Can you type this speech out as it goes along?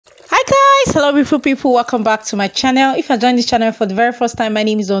Guys, hello beautiful people, welcome back to my channel. If you're joining this channel for the very first time, my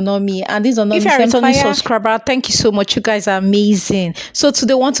name is Onomi and this is Onomi's Empire. If you're a returning subscriber, thank you so much. You guys are amazing. So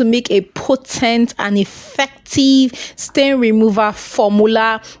today I want to make a potent and effective stain remover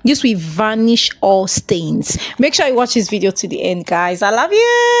formula used with Vanish all stains. Make sure you watch this video to the end, guys. I love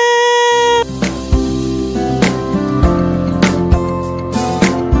you.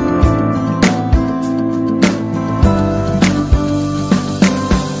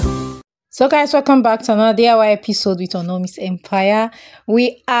 So guys, welcome back to another DIY episode with Onomi's Empire.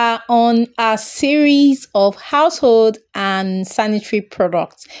 We are on a series of household and sanitary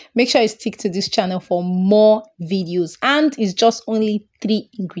products. Make sure you stick to this channel for more videos, and it's just only 3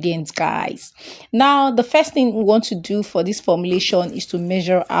 ingredients, guys. Now, the first thing we want to do for this formulation is to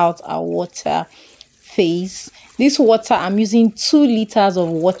measure out our water phase. This water, I'm using 2 liters of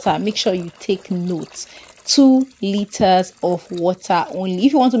water. Make sure you take notes. 2 liters of water only.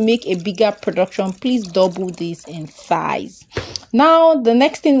 If you want to make a bigger production, please double this in size. Now, the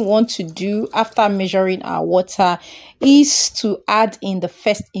next thing we want to do after measuring our water is to add in the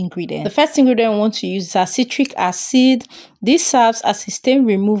first ingredient. The first ingredient we want to use is citric acid. This serves as a stain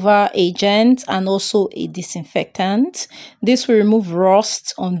remover agent and also a disinfectant. This will remove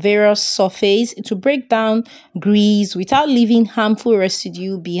rust on various surfaces. It will break down grease without leaving harmful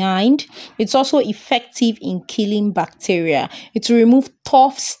residue behind. It's also effective in killing bacteria. It will remove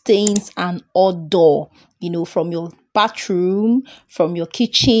tough stains and odor, from your bathroom, from your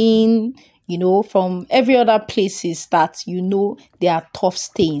kitchen, from every other places that there are tough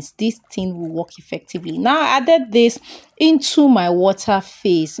stains. This thing will work effectively. Now I added this into my water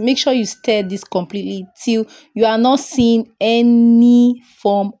phase. Make sure you stir this completely till you are not seeing any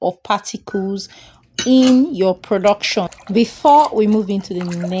form of particles in your production. Before we move into the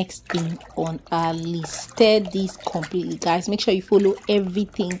next thing on our list, stir this completely, guys. Make sure you follow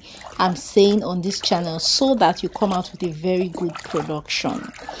everything I'm saying on this channel so that you come out with a very good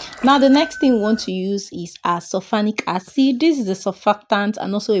production. Now, the next thing we want to use is our sulfonic acid. This is a surfactant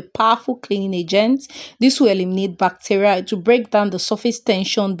and also a powerful cleaning agent. This will eliminate bacteria. It will break down the surface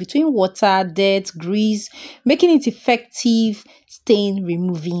tension between water, dirt, grease, making it effective stain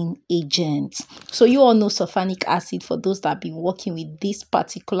removing agent. So you all know sulfonic acid. For those that have been working with this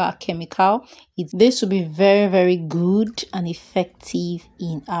particular chemical, this will be very, very good and effective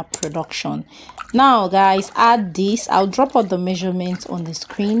in our production. Now guys, add this. I'll drop out the measurements on the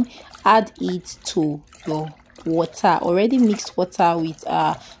screen. Add it to your water, already mixed water with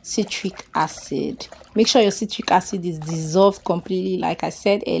citric acid. Make sure your citric acid is dissolved completely, like I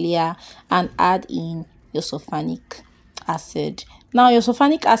said earlier, and add in your sulfonic acid. Now your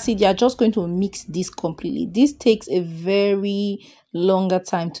sulfonic acid, you are just going to mix this completely. This takes a very longer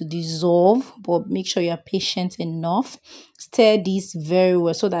time to dissolve, but make sure you are patient enough. Stir this very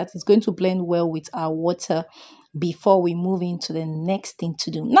well so that it's going to blend well with our water before we move into the next thing to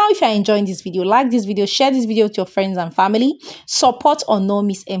do. Now, if you're enjoying this video, like this video, share this video with your friends and family. Support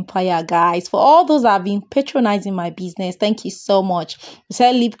Onomi's Empire, guys. For all those that have been patronizing my business, thank you so much. We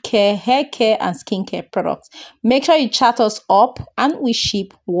sell lip care, hair care, and skincare products. Make sure you chat us up, and we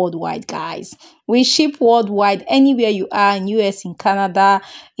ship worldwide, guys. We ship worldwide, anywhere you are, in US, in Canada,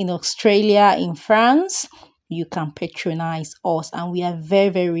 in Australia, in France. You can patronize us, and we are very,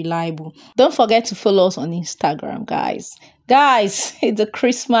 very reliable. Don't forget to follow us on Instagram, guys. Guys, it's the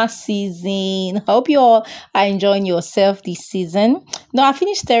Christmas season. Hope you all are enjoying yourself this season. Now, I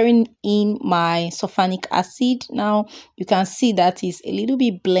finished stirring in my sulfonic acid. Now, you can see that it's a little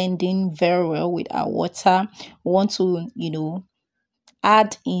bit blending very well with our water. We want to,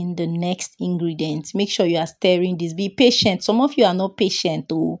 add in the next ingredient. Make sure you are stirring this. Be patient. Some of you are not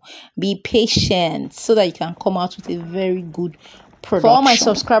patient. Be patient so that you can come out with a very good production. For all my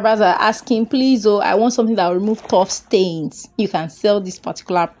subscribers that are asking, please, I want something that will remove tough stains. You can sell this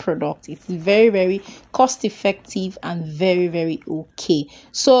particular product. It's very, very cost effective and very, very okay.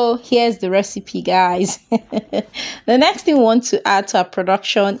 So here's the recipe, guys. The next thing we want to add to our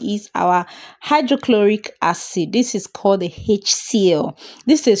production is our hydrochloric acid. This is called the HCl.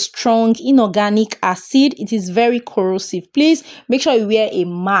 This is a strong inorganic acid. It is very corrosive. Please make sure you wear a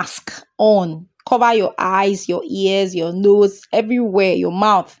mask on. Cover your eyes, your ears, your nose, everywhere, your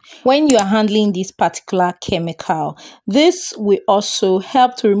mouth, when you are handling this particular chemical. This will also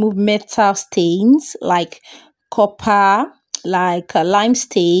help to remove metal stains like copper, like lime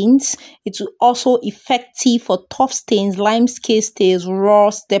stains. It's also effective for tough stains, lime scale stains,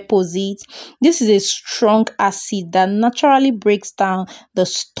 rust deposits. This is a strong acid that naturally breaks down the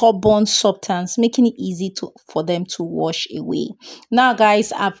stubborn substance, making it easy for them to wash away. Now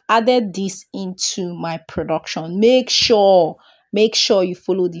guys, I've added this into my production. Make sure make sure you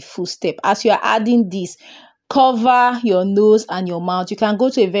follow the full step. As you are adding this, cover your nose and your mouth. You can go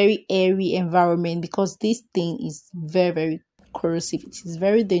to a very airy environment because this thing is very, very corrosive. It is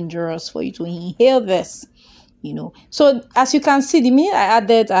very dangerous for you to inhale this, you know. So as you can see, the minute I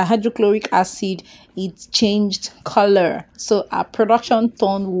added a hydrochloric acid, it changed color. So our production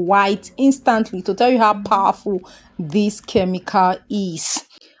turned white instantly, to tell you how powerful this chemical is.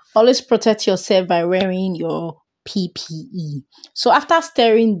 Always protect yourself by wearing your PPE. So after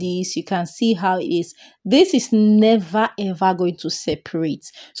stirring this, you can see how it is. This is never ever going to separate.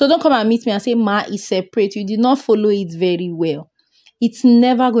 So don't come and meet me and say, Ma, it's separate. You did not follow it very well. It's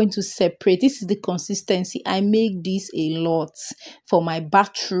never going to separate. This is the consistency. I make this a lot for my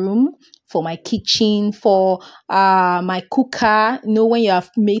bathroom, for my kitchen, for my cooker. You know, when you have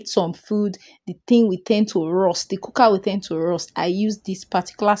made some food, the thing will tend to rust. The cooker will tend to rust. I use this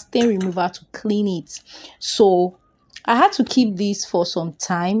particular stain remover to clean it. So I had to keep this for some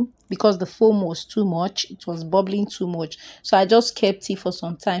time because the foam was too much. It was bubbling too much. So I just kept it for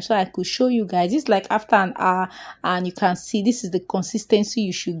some time so I could show you guys. It's like after an hour, and you can see this is the consistency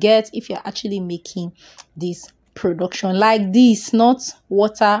you should get if you're actually making this production like this, not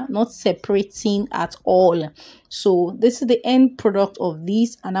water, not separating at all. So this is the end product of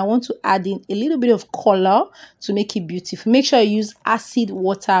this, and I want to add in a little bit of color to make it beautiful. Make sure you use acid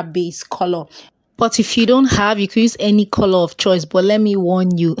water based color. But if you don't have, you can use any color of choice. But let me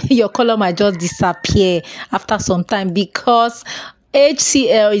warn you, your color might just disappear after some time because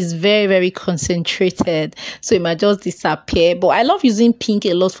HCl is very, very concentrated. So it might just disappear. But I love using pink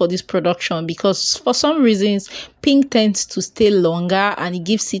a lot for this production because for some reasons, pink tends to stay longer and it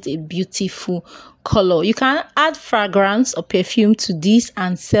gives it a beautiful color. You can add fragrance or perfume to this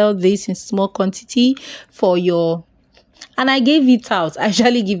and sell this in small quantity for your... And I gave it out. I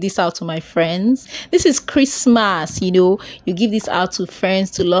usually give this out to my friends. This is Christmas, you know. You give this out to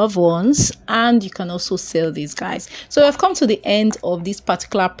friends, to loved ones, and you can also sell these, guys. So I've come to the end of this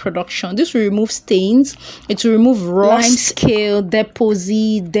particular production. This will remove stains. It will remove rust, lime scale,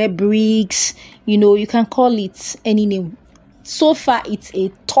 deposit, debris. You know, you can call it any name. So far, it's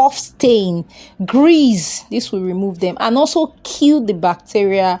a tough stain, grease. This will remove them and also kill the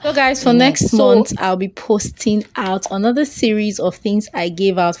bacteria. So guys, for next month, I'll be posting out another series of things I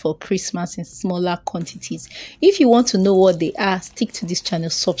gave out for Christmas in smaller quantities. If you want to know what they are, stick to this channel,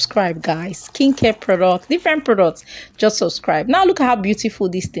 subscribe, guys. Skincare products, different products, just subscribe. Now look at how beautiful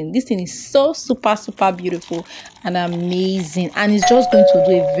this thing is. So super beautiful and amazing, and it's just going to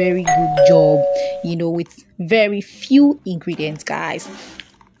do a very good job, you know, with very few ingredients, guys.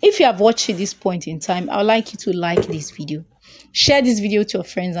 If you have watched to this point in time, I would like you to like this video, share this video to your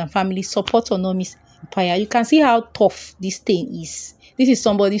friends and family, support Onomi's empire. You can see how tough this thing is. This is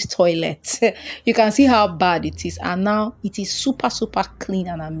somebody's toilet. You can see how bad it is, and now it is super clean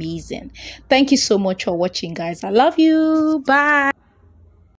and amazing. Thank you so much for watching, guys. I love you. Bye.